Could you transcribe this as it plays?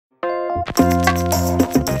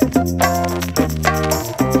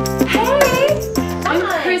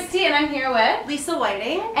Lisa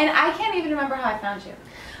Whiting. And I can't even remember how I found you.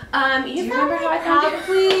 You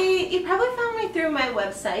probably found me through my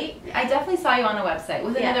website. I definitely saw you on a website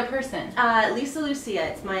with another person. Lisa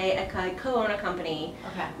Lucia. It's I co-own a company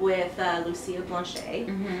with Lucia Blanchet.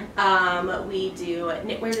 We do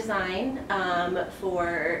knitwear design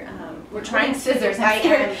for. We're trying scissors. I'm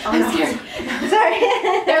scared. Sorry.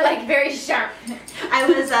 They're like very sharp.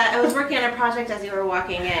 I was working on a project as you were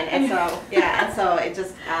walking in, and so and so it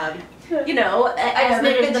just. You know, as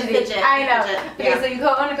the fidget. I know. Fidget. Okay, so you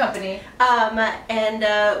co-own a company.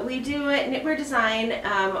 And we do knitwear design.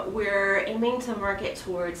 We're aiming to market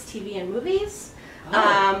towards TV and movies.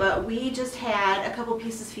 We just had a couple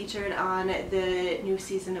pieces featured on the new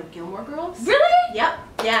season of Gilmore Girls. Really? Yep.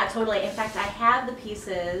 Yeah, totally. In fact, I have the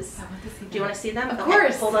pieces. I want to see them. Do you want to see them? Of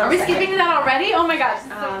course. Hold on. Are we skipping that already? Oh my gosh.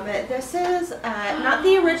 This is not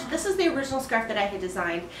the original. This is the original scarf that I had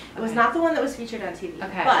designed. It was not the one that was featured on TV.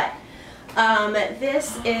 Okay. But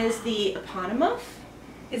this is the eponymous.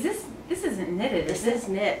 This isn't knitted, This is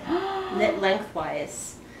knit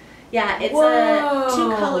lengthwise. Yeah, it's Whoa. a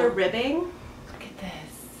 2-color ribbing. Look at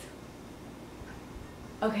this.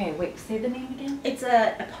 Okay, wait, say the name again. It's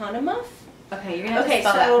a eponymous. Okay, you're gonna have to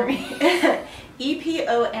spell that for me.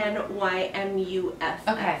 EPONYMUF.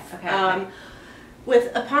 Okay.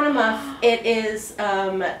 With eponymous, it is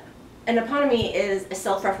an eponymy is a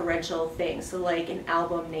self-referential thing, so like an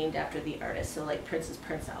album named after the artist, so like Prince's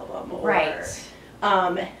Prince album. Or, right.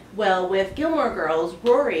 Well, with Gilmore Girls,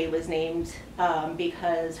 Rory was named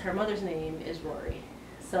because her mother's name is Rory.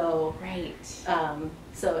 So right.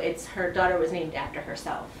 So it's her daughter was named after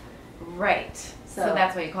herself. Right. So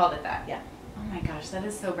that's why you called it that. Yeah. Oh my gosh, that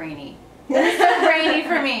is so brainy. That is so brainy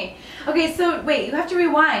for me. Okay, so wait, you have to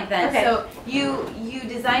rewind then. Okay. So you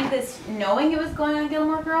designed this knowing it was going on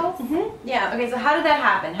Gilmore Girls? Yeah. Okay, so how did that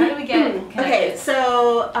happen? How did we get connected? Okay,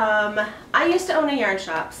 so I used to own a yarn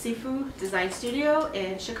shop, Sifu Design Studio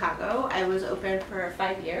in Chicago. I was open for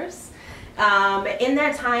 5 years. In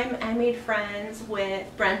that time, I made friends with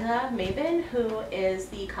Brenda Mabin, who is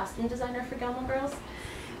the costume designer for Gilmore Girls.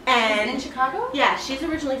 And in Chicago? Yeah, she's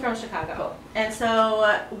originally from Chicago. Cool. And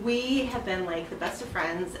so we have been like the best of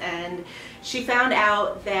friends, and she found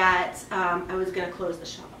out that I was going to close the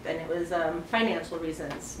shop, and it was financial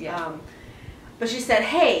reasons. Yeah. But she said,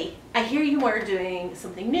 hey, I hear you are doing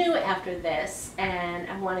something new after this, and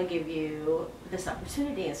I want to give you this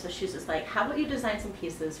opportunity. And so she's just like, how about you design some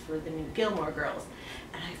pieces for the new Gilmore Girls?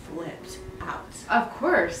 And I flipped out. Of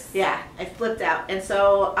course. Yeah, I flipped out. And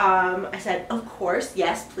so I said, of course,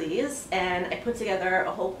 yes, please. And I put together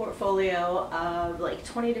a whole portfolio of like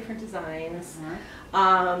 20 different designs.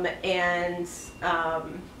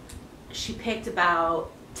 She picked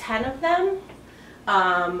about 10 of them,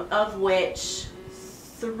 of which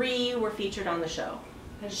 3 were featured on the show.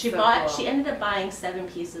 She ended up buying 7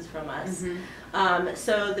 pieces from us.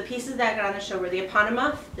 So the pieces that got on the show were the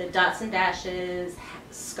eponymous, the dots and dashes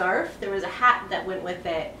scarf. There was a hat that went with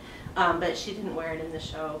it, but she didn't wear it in the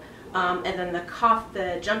show. And then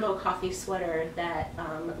the jumbo coffee sweater that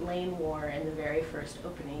Lane wore in the very first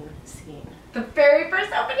opening scene. The very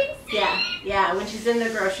first opening scene? Yeah. When she's in the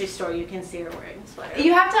grocery store, you can see her wearing the sweater.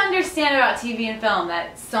 You have to understand about TV and film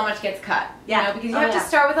that so much gets cut. Yeah. You know, because you have to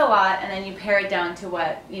start with a lot and then you pare it down to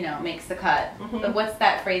what, you know, makes the cut. But what's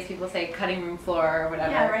that phrase people say, cutting room floor or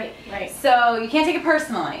whatever? Yeah, right. So you can't take it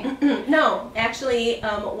personally. No, actually,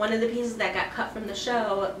 one of the pieces that got cut from the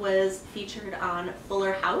show was featured on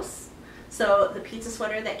Fuller House. So the pizza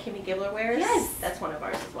sweater that Kimmy Gibbler wears, yes, that's one of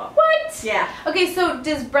ours as well. What? Yeah. Okay, so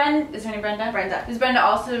is her name Brenda? Brenda. Does Brenda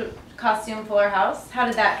also costume Fuller House? How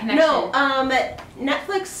did that connection? No,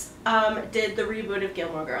 Netflix did the reboot of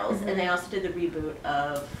Gilmore Girls, and they also did the reboot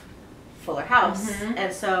of Fuller House.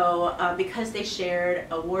 And so because they shared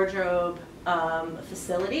a wardrobe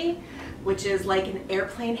facility, which is like an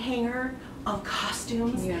airplane hangar of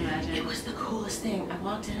costumes. Can you imagine? It was the coolest thing. I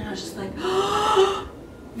walked in and I was just like, oh,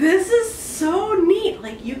 this is so neat.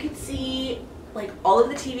 Like you could see like all of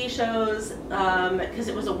the TV shows, because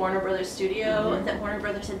it was a Warner Brothers studio that Warner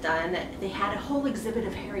Brothers had done. They had a whole exhibit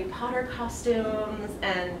of Harry Potter costumes,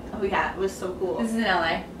 and oh yeah, it was so cool. This is in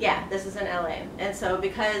LA? Yeah, this is in LA. And so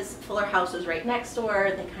because Fuller House was right next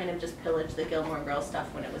door, they kind of just pillaged the Gilmore Girls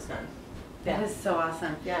stuff when it was done. That is so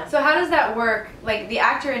awesome. Yeah. So how does that work? Like the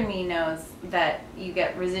actor in me knows that you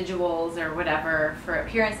get residuals or whatever for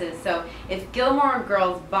appearances. So if Gilmore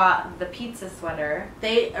Girls bought the pizza sweater,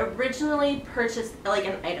 they originally purchased like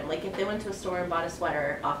an item. Like if they went to a store and bought a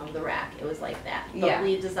sweater off of the rack, it was like that. But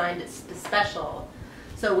we designed it special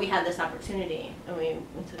So we had this opportunity, and we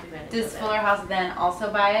took advantage of it. Does Fuller House then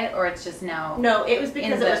also buy it, or it's just now? No, it was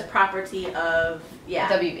because it was property of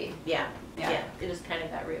WB. Yeah. It just kind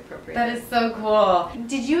of got reappropriated. That is so cool.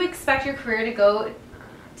 Did you expect your career to go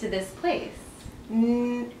to this place?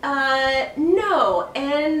 No,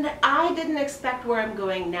 and I didn't expect where I'm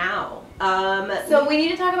going now. So we need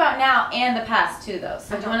to talk about now and the past too, though.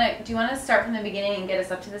 So do you want to start from the beginning and get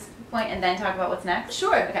us up to this point, and then talk about what's next?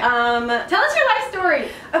 Sure. Okay. Tell us your life story.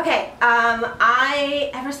 Okay.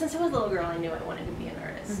 Ever since I was a little girl, I knew I wanted to be an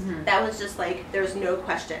artist. That was just like, there's no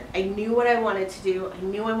question. I knew what I wanted to do. I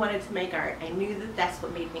knew I wanted to make art. I knew that that's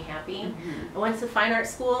what made me happy. I went to fine art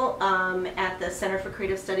school at the Center for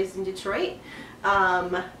Creative Studies in Detroit.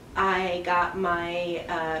 I got my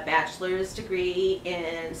bachelor's degree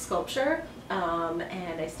in sculpture,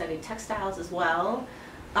 and I studied textiles as well.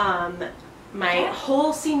 My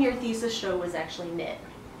whole senior thesis show was actually knit.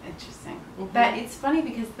 Interesting. That it's funny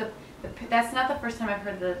because that's not the first time I've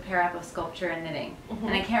heard the pair up of sculpture and knitting, and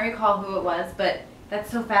I can't recall who it was, but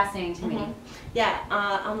that's so fascinating to me. Yeah,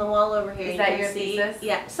 on the wall over here. Is that your thesis?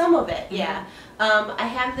 Yeah, some of it. Yeah, I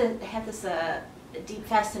have this deep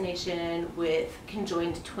fascination with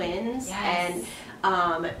conjoined twins and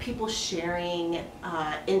people sharing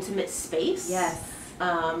intimate space. Yes.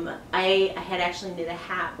 I had actually knit a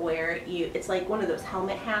hat where it's like one of those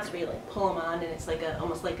helmet hats where you like pull them on, and it's like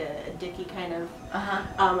almost like a dicky kind of,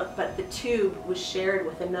 but the tube was shared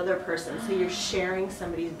with another person, so you're sharing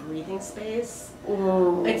somebody's breathing space.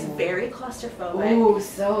 Ooh. It's very claustrophobic. Ooh,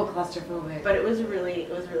 so claustrophobic. But it was really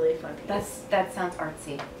a fun piece. That sounds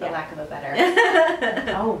artsy, for lack of a better.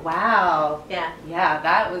 Oh wow. Yeah. Yeah,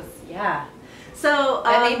 that was So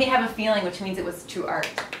that made me have a feeling, which means it was true art.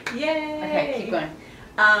 Yay. Okay, keep going.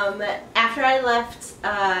 After I left,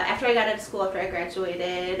 after I got out of school, after I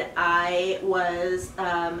graduated, I was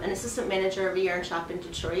an assistant manager of a yarn shop in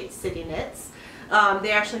Detroit, City Knits.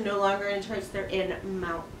 They're actually no longer in Detroit, they're in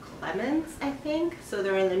Mount Clemens, I think, so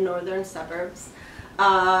they're in the northern suburbs.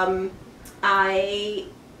 I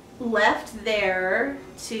left there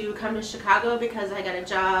to come to Chicago because I got a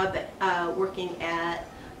job working at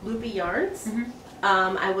Loopy Yarns.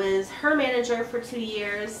 I was her manager for 2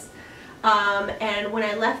 years. And when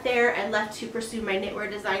I left there, I left to pursue my knitwear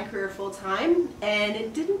design career full time, and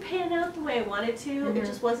it didn't pan out the way I wanted to. It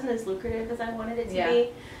just wasn't as lucrative as I wanted it to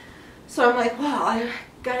be. So I'm like, well, I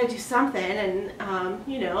gotta do something, and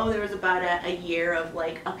you know, there was about a year of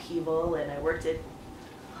like upheaval, and I worked at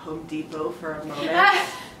Home Depot for a moment.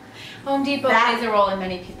 Home Depot plays a role in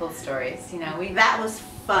many people's stories, you know. That was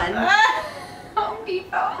fun. Home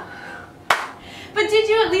Depot. But did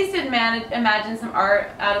you at least imagine some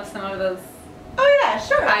art out of some of those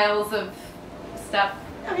piles of stuff?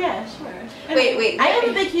 Oh yeah, sure. Wait. I am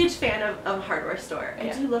a big, huge fan of a hardware store. I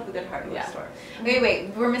do love a good hardware store.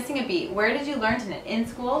 Wait, we're missing a beat. Where did you learn to knit? In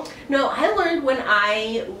school? No, I learned when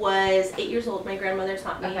I was 8 years old. My grandmother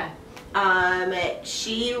taught me. Okay.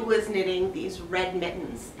 She was knitting these red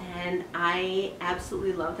mittens, and I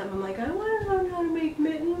absolutely love them. I'm like, I want to learn how to make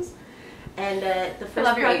mittens. And the first I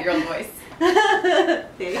love your 8-year-old voice.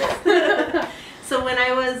 Thanks. So when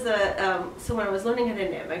I was learning how to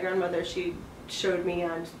knit, my grandmother, she showed me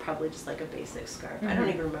on probably just like a basic scarf. I don't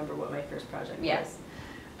even remember what my first project was.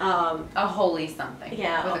 A holy something.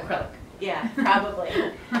 Yeah. With acrylic. Yeah, probably.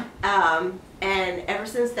 And ever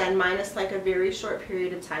since then, minus like a very short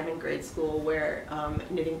period of time in grade school where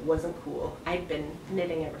knitting wasn't cool, I'd been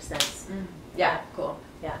knitting ever since. Yeah, cool.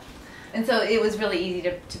 Yeah. And so it was really easy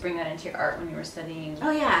to bring that into your art when you were studying.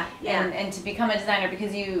 Oh yeah, yeah. And to become a designer,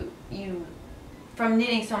 because you from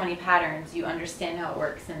knitting so many patterns, you understand how it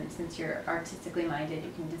works, and since you're artistically minded,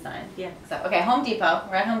 you can design. Yeah. So okay, Home Depot.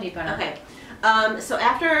 We're at Home Depot now. Okay. So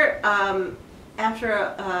after a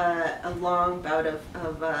long bout of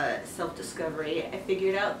self-discovery, I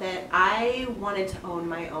figured out that I wanted to own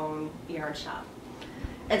my own yarn shop.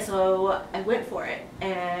 And so I went for it,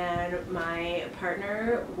 and my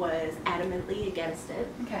partner was adamantly against it.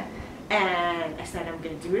 Okay. And I said, I'm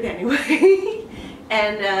going to do it anyway.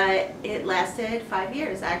 And it lasted 5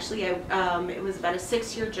 years. Actually, it was about a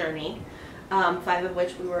 6-year journey, 5 of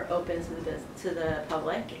which we were open to the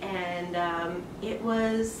public. And it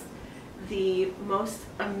was the most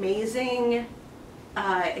amazing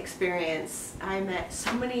experience. I met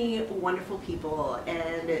so many wonderful people,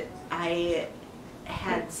 and I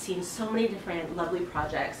had seen so many different lovely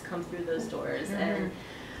projects come through those doors. And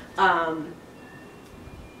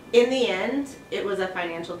in the end, it was a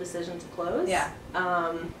financial decision to close. Yeah.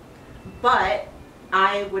 But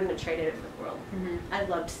I wouldn't have traded it for the world. I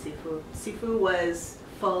loved Sifu. Sifu was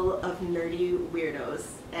full of nerdy weirdos,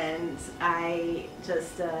 and I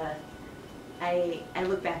just I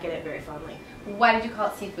look back at it very fondly. Why did you call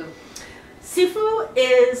it sifu? Sifu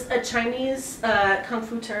is a Chinese kung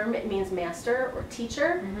fu term. It means master or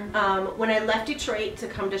teacher. Mm-hmm. When I left Detroit to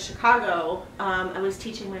come to Chicago, I was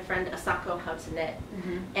teaching my friend Asako how to knit.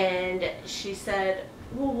 Mm-hmm. And she said,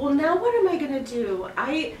 well, now what am I going to do?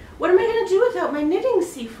 What am I going to do without my knitting,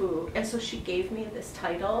 Sifu? And so she gave me this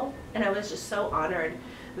title, and I was just so honored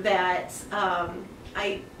that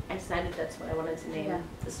I decided that's what I wanted to name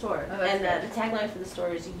the store. Oh, and the tagline for the store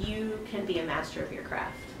is, you can be a master of your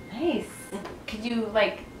craft. Nice. Could you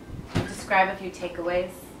describe a few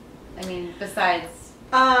takeaways? I mean, besides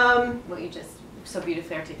what you just so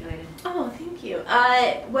beautifully articulated. Oh, thank you.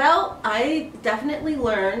 Well, I definitely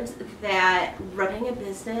learned that running a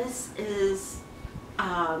business is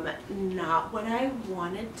not what I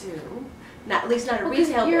want to do. At least not a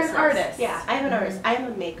retail you're business. You're an artist. Yeah, I'm an artist. I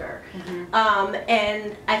am a maker.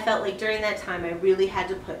 And I felt like during that time I really had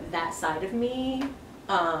to put that side of me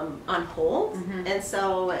on hold. And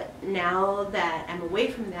so now that I'm away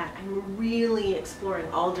from that, I'm really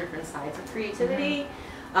exploring all different sides of creativity.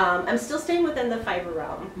 I'm still staying within the fiber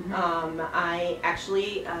realm. I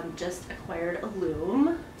actually just acquired a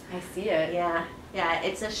loom. I see it. Yeah,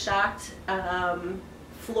 it's a shocked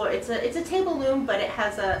floor. It's a table loom, but it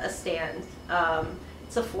has a stand.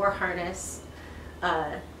 It's a 4 harness.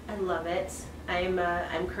 I love it.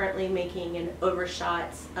 I'm currently making an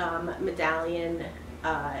overshot medallion,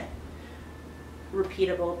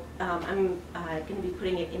 repeatable. I'm going to be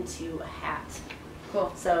putting it into a hat.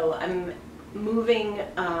 Cool. So I'm moving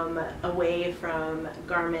away from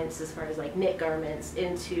garments, as far as knit garments,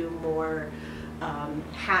 into more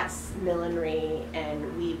hats, millinery,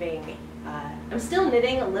 and weaving. I'm still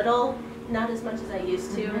knitting a little, not as much as I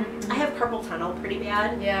used to. I have carpal tunnel pretty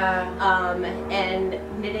bad. Yeah.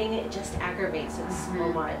 And knitting, it just aggravates it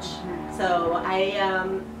so much. So I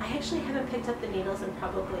actually haven't picked up the needles in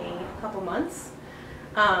probably a couple months.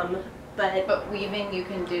 But weaving you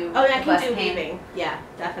can do. Oh, yeah, I can do weaving. Yeah,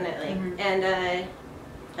 definitely. And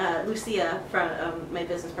Lucia, from my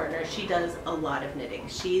business partner, she does a lot of knitting.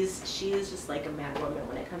 She is just like a mad woman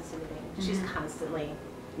when it comes to knitting. She's constantly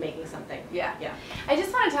making something. Yeah. I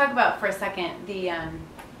just want to talk about for a second I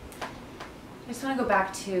just want to go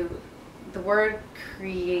back to the word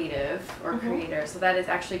creative or creator. So that is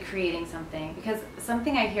actually creating something, because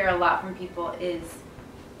something I hear a lot from people is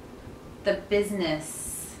the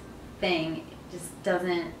business thing just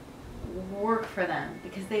doesn't work for them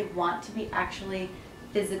because they want to be actually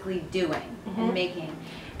physically doing and making.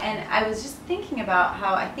 And I was just thinking about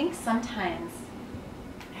how I think sometimes,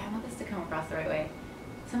 I want this to come across the right way,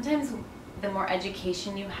 sometimes the more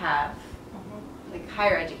education you have, like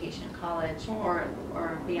higher education, college or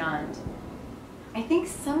beyond, I think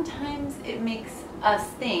sometimes it makes us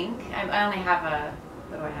think, I only have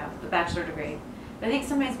the bachelor degree, but I think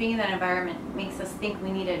sometimes being in that environment makes us think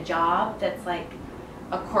we need a job that's like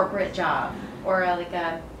a corporate job or like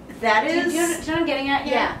a... That is... Do you know what I'm getting at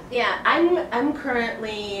here? Yeah. I'm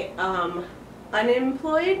currently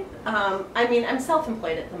unemployed. I mean, I'm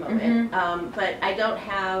self-employed at the moment, but I don't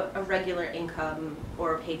have a regular income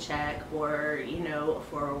or a paycheck or, a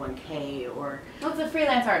 401k or... Well, it's a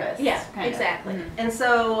freelance artist. Yeah, exactly. And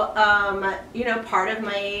so, part of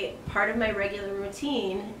my regular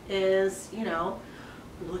routine is,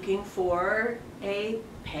 looking for a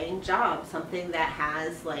paying job, something that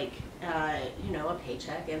has a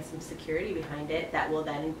paycheck and some security behind it that will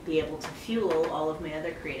then be able to fuel all of my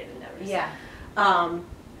other creative endeavors. Yeah.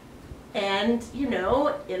 And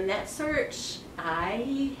in that search,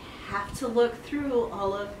 I have to look through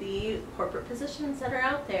all of the corporate positions that are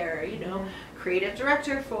out there, creative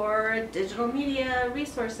director for digital media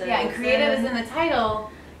resources. Yeah, and creative is in the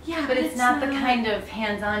title. Yeah, but it's not the kind of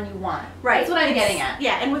hands-on you want. Right. That's what I'm getting at.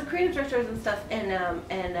 Yeah, and with creative directors and stuff, and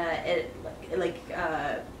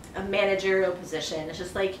a managerial position, it's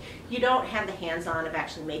just you don't have the hands-on of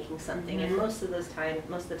actually making something. And most of the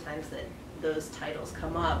times that those titles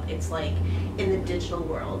come up, it's in the digital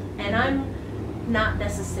world, and I'm not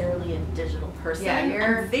necessarily a digital person. Yeah,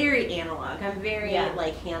 I'm very analog. I'm very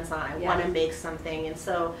hands-on. I want to make something, and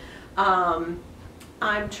so.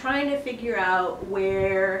 I'm trying to figure out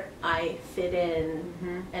where I fit in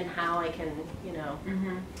and how I can,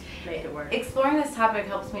 make it work. Exploring this topic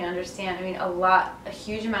helps me understand. I mean, a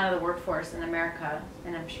huge amount of the workforce in America,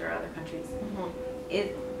 and I'm sure other countries,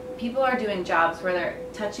 people are doing jobs where they're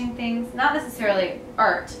touching things, not necessarily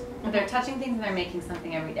art, but they're touching things and they're making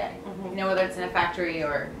something every day. Whether it's in a factory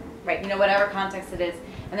or, whatever context it is.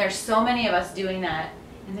 And there's so many of us doing that,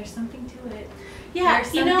 and there's something to it. Yeah,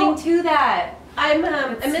 there's something to that. I'm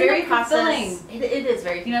in very the process. fulfilling. It is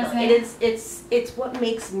very fulfilling. You know what I'm saying? It's what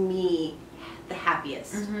makes me the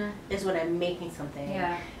happiest is when I'm making something.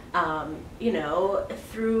 Yeah. You know,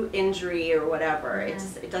 through injury or whatever,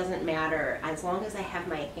 it doesn't matter as long as I have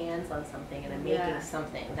my hands on something and I'm making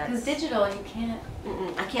something. Because digital, you can't.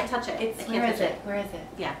 I can't touch it. Where is it? Where is it?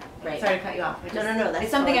 Yeah, right. Sorry to cut you off. No. That's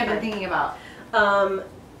it's something totally I've been thinking about.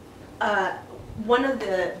 One of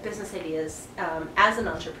the business ideas as an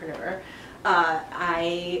entrepreneur,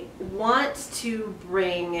 I want to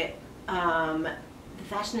bring the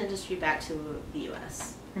fashion industry back to the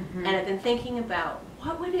U.S. And I've been thinking about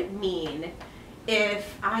what would it mean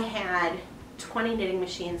if I had 20 knitting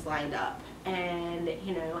machines lined up and,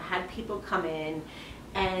 you know, had people come in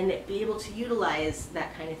and be able to utilize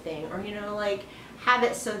that kind of thing, or, you know, like have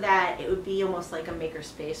it so that it would be almost like a maker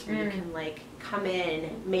space where you can like come in,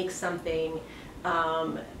 make something,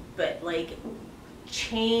 but like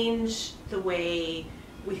change the way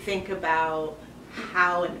we think about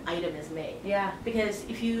how an item is made. Yeah. Because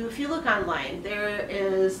if you look online, there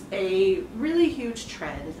is a really huge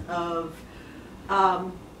trend of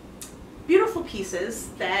beautiful pieces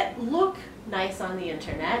that look nice on the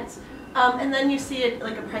internet, and then you see it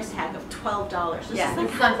like a price tag of $12. This yeah, is like,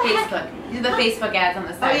 it's on Facebook. The Facebook ads on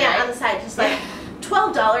the side. Oh yeah, right? on the side, just like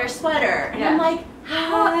 $12 sweater, and I'm like,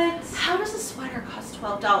 how does a sweater cost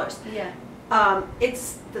 $12? Yeah.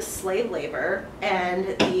 It's the slave labor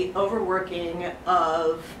and the overworking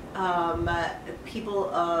of people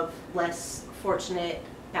of less fortunate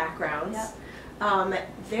backgrounds. Yep.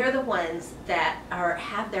 They're the ones that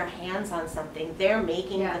have their hands on something. They're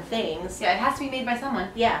making the things. Yeah, it has to be made by someone.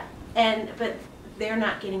 Yeah, but they're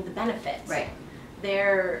not getting the benefits. Right.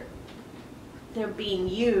 They're being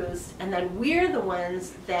used, and then we're the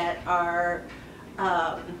ones that are,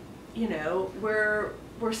 you know, we're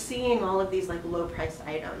seeing all of these like low priced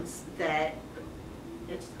items that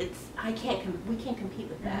we can't compete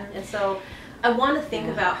with that. And so I want to think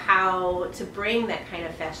about how to bring that kind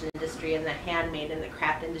of fashion industry and the handmade and the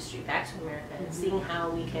craft industry back to America, and seeing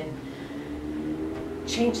how we can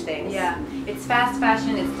change things. Yeah, it's fast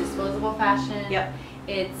fashion, it's disposable fashion. Yep.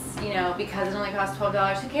 It's, you know, because it only costs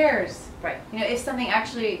 $12, who cares? Right. You know, if something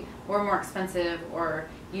actually were more expensive, or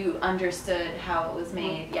you understood how it was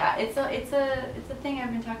made, it's a thing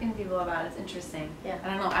I've been talking to people about. It's interesting. Yeah. I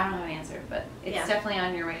don't know how to answer, but it's definitely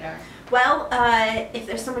on your radar. Well, if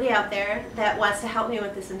there's somebody out there that wants to help me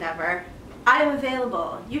with this endeavor, I am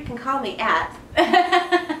available. You can call me at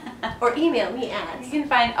or email me at. You can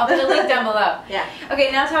find. I'll put a link down below. Yeah.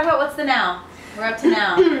 Okay, now talk about what's the now. We're up to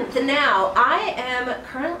now. The now. I am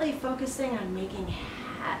currently focusing on making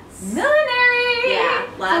hats. Millinery. Yeah,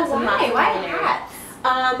 lots so and lots of why millinery. hats?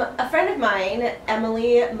 A friend of mine,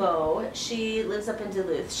 Emily Moe, she lives up in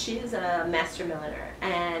Duluth. She's a master milliner,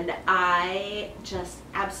 and I just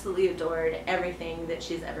absolutely adored everything that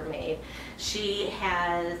she's ever made. She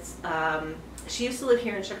has, she used to live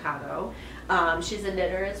here in Chicago. She's a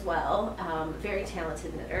knitter as well, very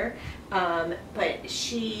talented knitter, but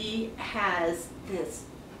she has this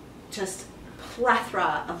just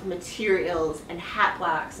plethora of materials and hat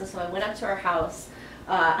blocks. And so I went up to her house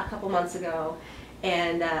a couple months ago,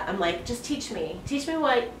 and I'm like, just teach me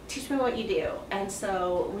what you do. And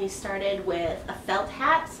so we started with a felt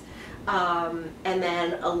hat, and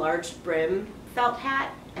then a large brim felt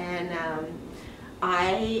hat, and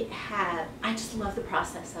I just love the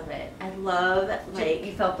process of it. I love, like,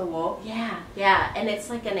 you felt the wool? Yeah, and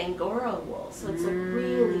it's like an Angora wool, so it's like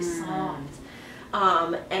really soft,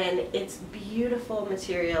 and it's beautiful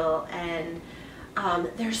material, and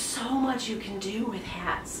there's so much you can do with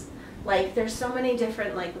hats. Like, there's so many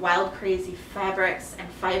different, like, wild, crazy fabrics and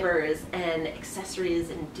fibers and accessories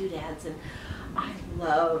and doodads, and I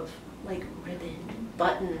love, like, ribbon,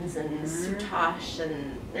 buttons, and soutache,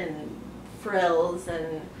 and frills,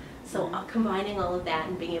 and so combining all of that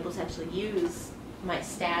and being able to actually use my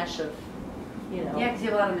stash of, you know. Yeah, because you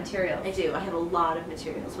have a lot of materials. I do. I have a lot of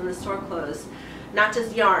materials. When the store closed, not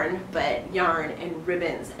just yarn, but yarn and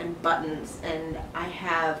ribbons and buttons, and I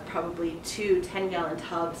have probably 2 10-gallon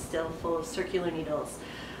tubs still full of circular needles.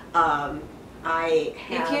 I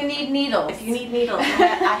have, if you need needles. If you need needles, I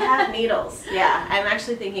have needles. Yeah, I'm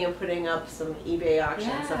actually thinking of putting up some eBay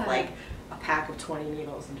auctions of like a pack of 20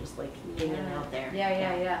 needles and just like hanging them out there.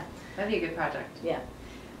 Yeah. That'd be a good project. Yeah.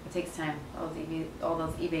 It takes time, all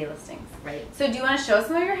those eBay listings. Right. So do you want to show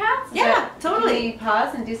some of your hats? Yeah, totally. Can we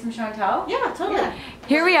pause and do some show and tell? Yeah, totally. Yeah.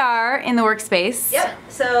 Here we are in the workspace. Yep.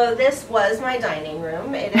 So this was my dining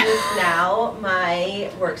room. It is now my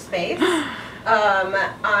workspace.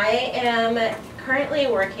 I am currently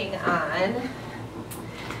working on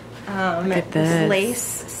this lace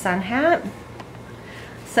sun hat.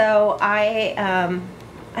 So I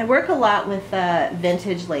I work a lot with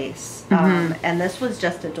vintage lace, and this was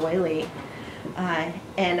just a doily.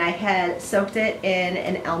 And I had soaked it in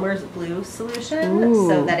an Elmer's glue solution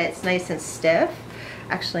so that it's nice and stiff.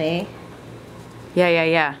 Actually.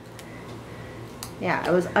 Yeah. Yeah,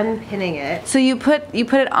 I was unpinning it. So you put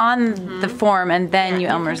it on the form and then you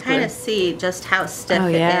Elmer's glue. You can kind of see just how stiff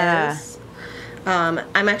it is.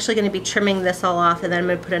 I'm actually going to be trimming this all off, and then I'm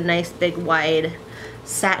going to put a nice big wide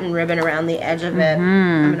satin ribbon around the edge of it.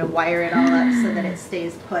 I'm going to wire it all up so that it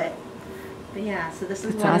stays put. But yeah, so this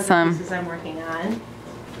is one of the pieces I'm working on.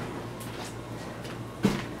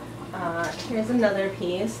 Here's another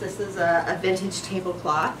piece. This is a vintage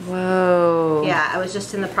tablecloth. Whoa. Yeah, I was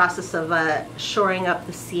just in the process of shoring up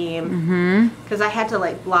the seam because I had to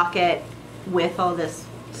like block it with all this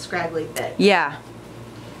scraggly bit. Yeah.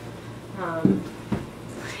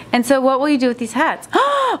 And so what will you do with these hats?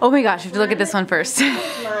 Oh my gosh, you have to look at this one first.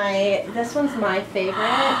 This one's my favorite.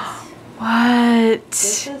 What?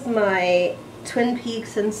 This is my Twin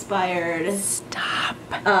Peaks inspired. Stop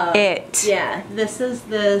it. Yeah, this is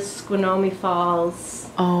the Squinomi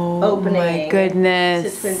Falls opening. My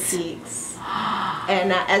goodness. To Twin Peaks.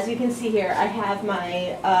 And as you can see here, I have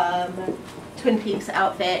my Twin Peaks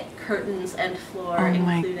outfit, curtains, and floor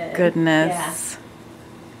included. Oh my goodness. Yeah.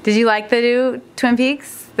 Did you like the new Twin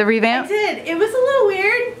Peaks? The revamp? I did. It was a little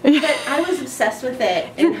weird, but I was obsessed with it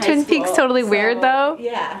in high school. Twin Peaks totally weird though?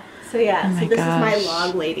 Yeah. So yeah, so this is my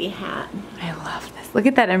log lady hat. I love this. Look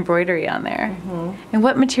at that embroidery on there. And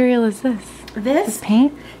what material is this? This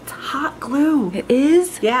paint? It's hot glue. It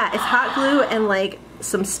is? Yeah, it's hot glue and like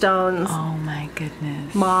some stones. Oh my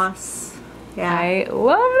goodness. Moss. Yeah. I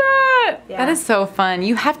love that. Yeah. That is so fun.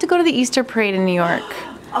 You have to go to the Easter parade in New York.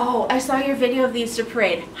 Oh, I saw your video of the Easter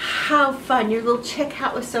parade. How fun. Your little chick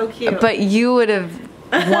hat was so cute. But you would have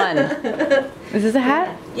won. Is this a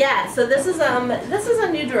hat? Yeah, so this is a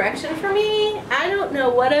new direction for me. I don't know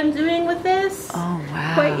what I'm doing with this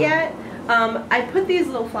quite yet. I put these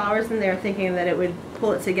little flowers in there thinking that it would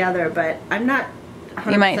pull it together, but I'm not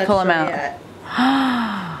 100% You might pull them out. Yet.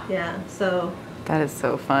 Yeah, so. That is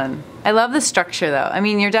so fun. I love the structure though. I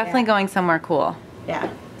mean, you're definitely going somewhere cool. Yeah,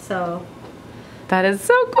 so. That is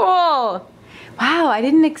so cool. Wow, I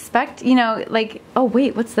didn't expect, you know, like, oh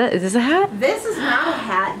wait, what's that? Is this a hat? This is not a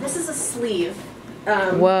hat. This is a sleeve.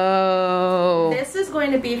 Whoa. This is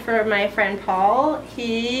going to be for my friend Paul.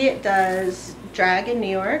 He does drag in New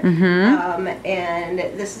York. And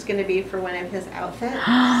this is going to be for one of his outfits.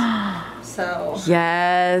 So.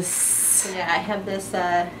 Yes. So yeah, I have this,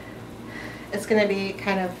 it's going to be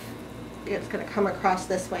kind of, it's going to come across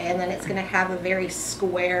this way, and then it's going to have a very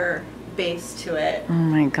square base to it. Oh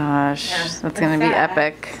my gosh, that's gonna be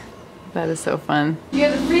epic. That is so fun. You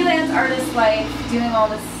have the freelance artist life, doing all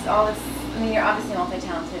this. I mean, you're obviously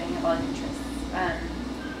multi-talented and you have a lot of interests.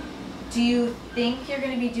 Do you think you're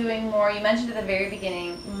going to be doing more? You mentioned at the very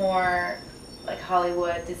beginning more like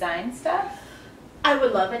Hollywood design stuff. I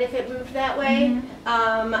would love it if it moved that way.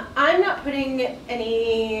 I'm not putting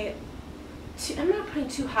I'm not putting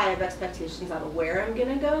too high of expectations on where I'm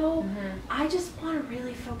gonna go. I just want to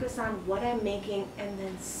really focus on what I'm making and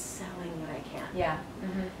then selling what I can. Yeah.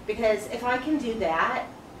 Because if I can do that,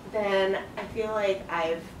 then I feel like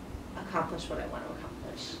I've accomplished what I want to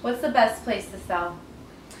accomplish. What's the best place to sell?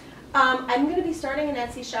 I'm gonna be starting an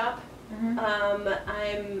Etsy shop.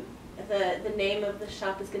 The name of the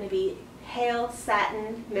shop is gonna be Hale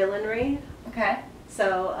Satin Millinery. Okay.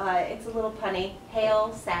 So it's a little punny.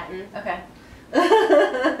 Hale Satin. Okay.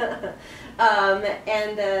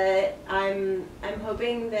 I'm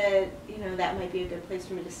hoping that that might be a good place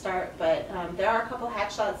for me to start. But there are a couple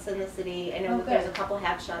hat shops in the city. I know that there's a couple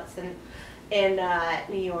hat shops in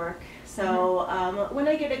New York. So when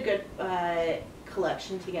I get a good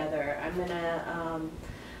collection together, I'm gonna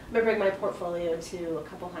bring my portfolio to a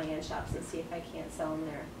couple high-end shops and see if I can't sell them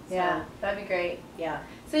there. Yeah, that'd be great. Yeah.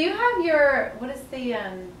 So you have your what's the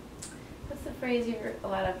phrase? You hear a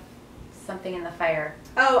lot of something in the fire.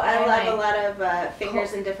 Oh, I love a lot of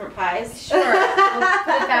fingers in different pies. Sure, we'll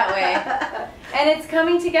put it that way. And it's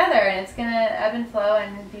coming together, and it's gonna ebb and flow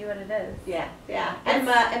and be what it is. Yeah, yeah.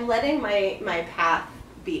 I'm letting my path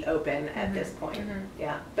be open at this point.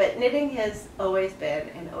 Yeah, but knitting has always been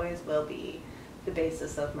and always will be the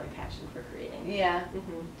basis of my passion for creating. Yeah.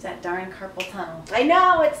 It's that darn carpal tunnel. I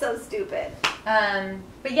know, it's so stupid.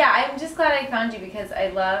 But yeah, I'm just glad I found you because I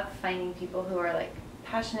love finding people who are like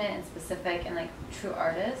passionate and specific and like true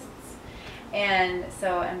artists. And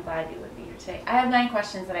so I'm glad you would be here today. I have 9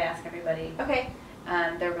 questions that I ask everybody. Okay.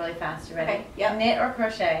 They're really fast. You ready? Okay. Yep. Knit or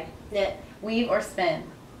crochet? Knit. Weave or spin?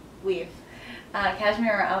 Weave.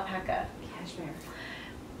 Cashmere or alpaca? Cashmere.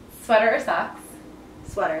 Sweater or socks?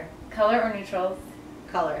 Sweater. Color or neutrals?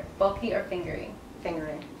 Color. Bulky or fingery?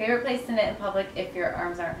 Fingering. Favorite place to knit in public if your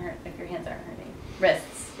hands aren't hurting?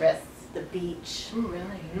 Wrists. The beach. Ooh,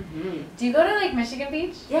 really? Do you go to like Michigan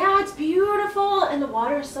Beach? Yeah, it's beautiful, and the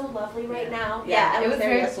water is so lovely right now. Yeah, it was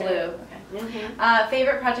very blue. Okay.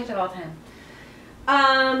 Favorite project of all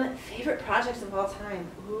time? Favorite projects of all time.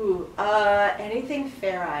 Ooh, anything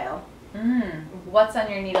Fair Isle. What's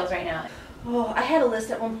on your needles right now? Oh, I had a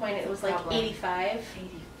list at one point. It was like 85.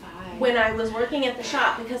 When I was working at the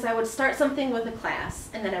shop, because I would start something with a class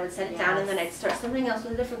and then I would set it down and then I'd start something else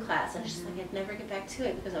with a different class, and it's just like I'd never get back to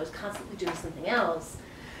it because I was constantly doing something else.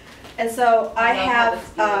 And so I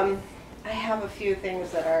have a few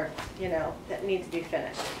things that are, you know, that need to be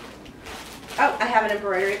finished. Oh, I have an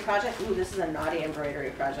embroidery project. Ooh, this is a naughty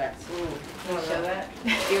embroidery project. Ooh, Can you show that?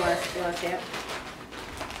 Do you want to see it?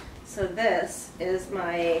 So this is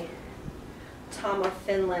my Tom of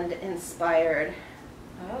Finland inspired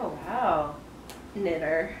Oh, wow.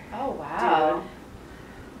 knitter. Oh, wow.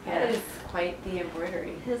 Dude. That is quite the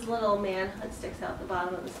embroidery. His little manhood sticks out the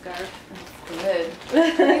bottom of the scarf. That's good.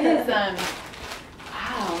 Look at his,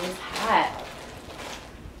 wow, his hat.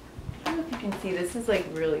 I don't know if you can see, this is like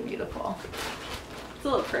really beautiful. It's a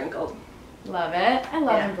little crinkled. Love it. I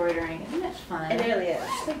love embroidering. Isn't it fun? It really is.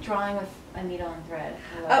 It's like drawing with a needle and thread.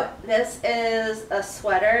 This is a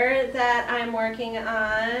sweater that I'm working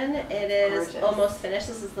on. It is gorgeous. Almost finished.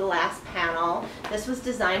 This is the last panel. This was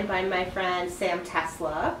designed by my friend Sam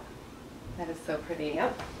Tesla. That is so pretty.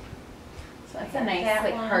 Yep. So that's a nice,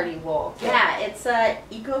 like, hardy wool. Too. Yeah, it's a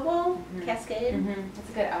eco wool cascade. It's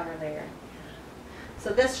a good outer layer. So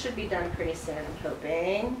this should be done pretty soon, I'm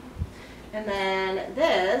hoping. And then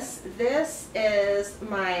this is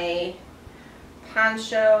my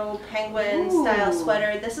poncho penguin style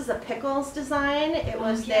sweater. This is a Pickles design. It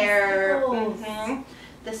was their,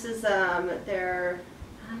 this is their,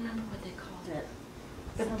 I don't remember what they called it.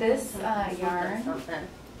 But this yarn,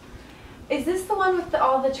 is this the one with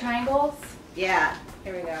all the triangles? Yeah,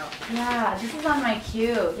 here we go. Yeah, this is on my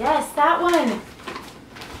queue. Yes, that one.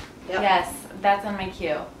 Yep. Yes, that's on my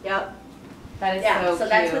queue. Yep. That is so so cute.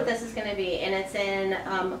 that's what this is going to be, and it's in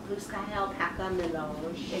Blue Sky Alpaca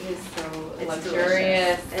Melange. It is so It's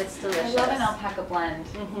luxurious. Delicious. It's delicious. I love an alpaca blend.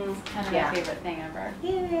 It's kind of my favorite thing ever.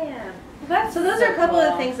 Yeah. So those are a couple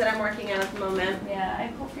of things that I'm working on at the moment. Yeah, I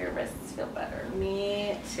hope your wrists feel better.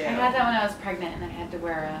 Me too. I had that when I was pregnant, and I had to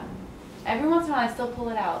wear every once in a while I still pull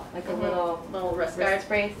it out, like a little wrist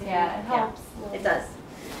brace. Yeah, it helps. It does.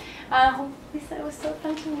 Lisa, it was so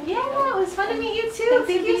fun to meet you. Yeah, it was fun to meet you too.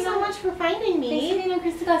 Thank you so much for finding me. Thanks for being on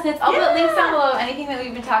Kristyglassknits. I'll put links down below, anything that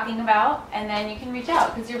we've been talking about, and then you can reach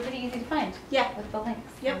out because you're pretty easy to find. Yeah. With the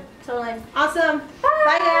links. Yep, totally. Awesome.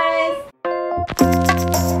 Bye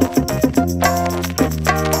guys.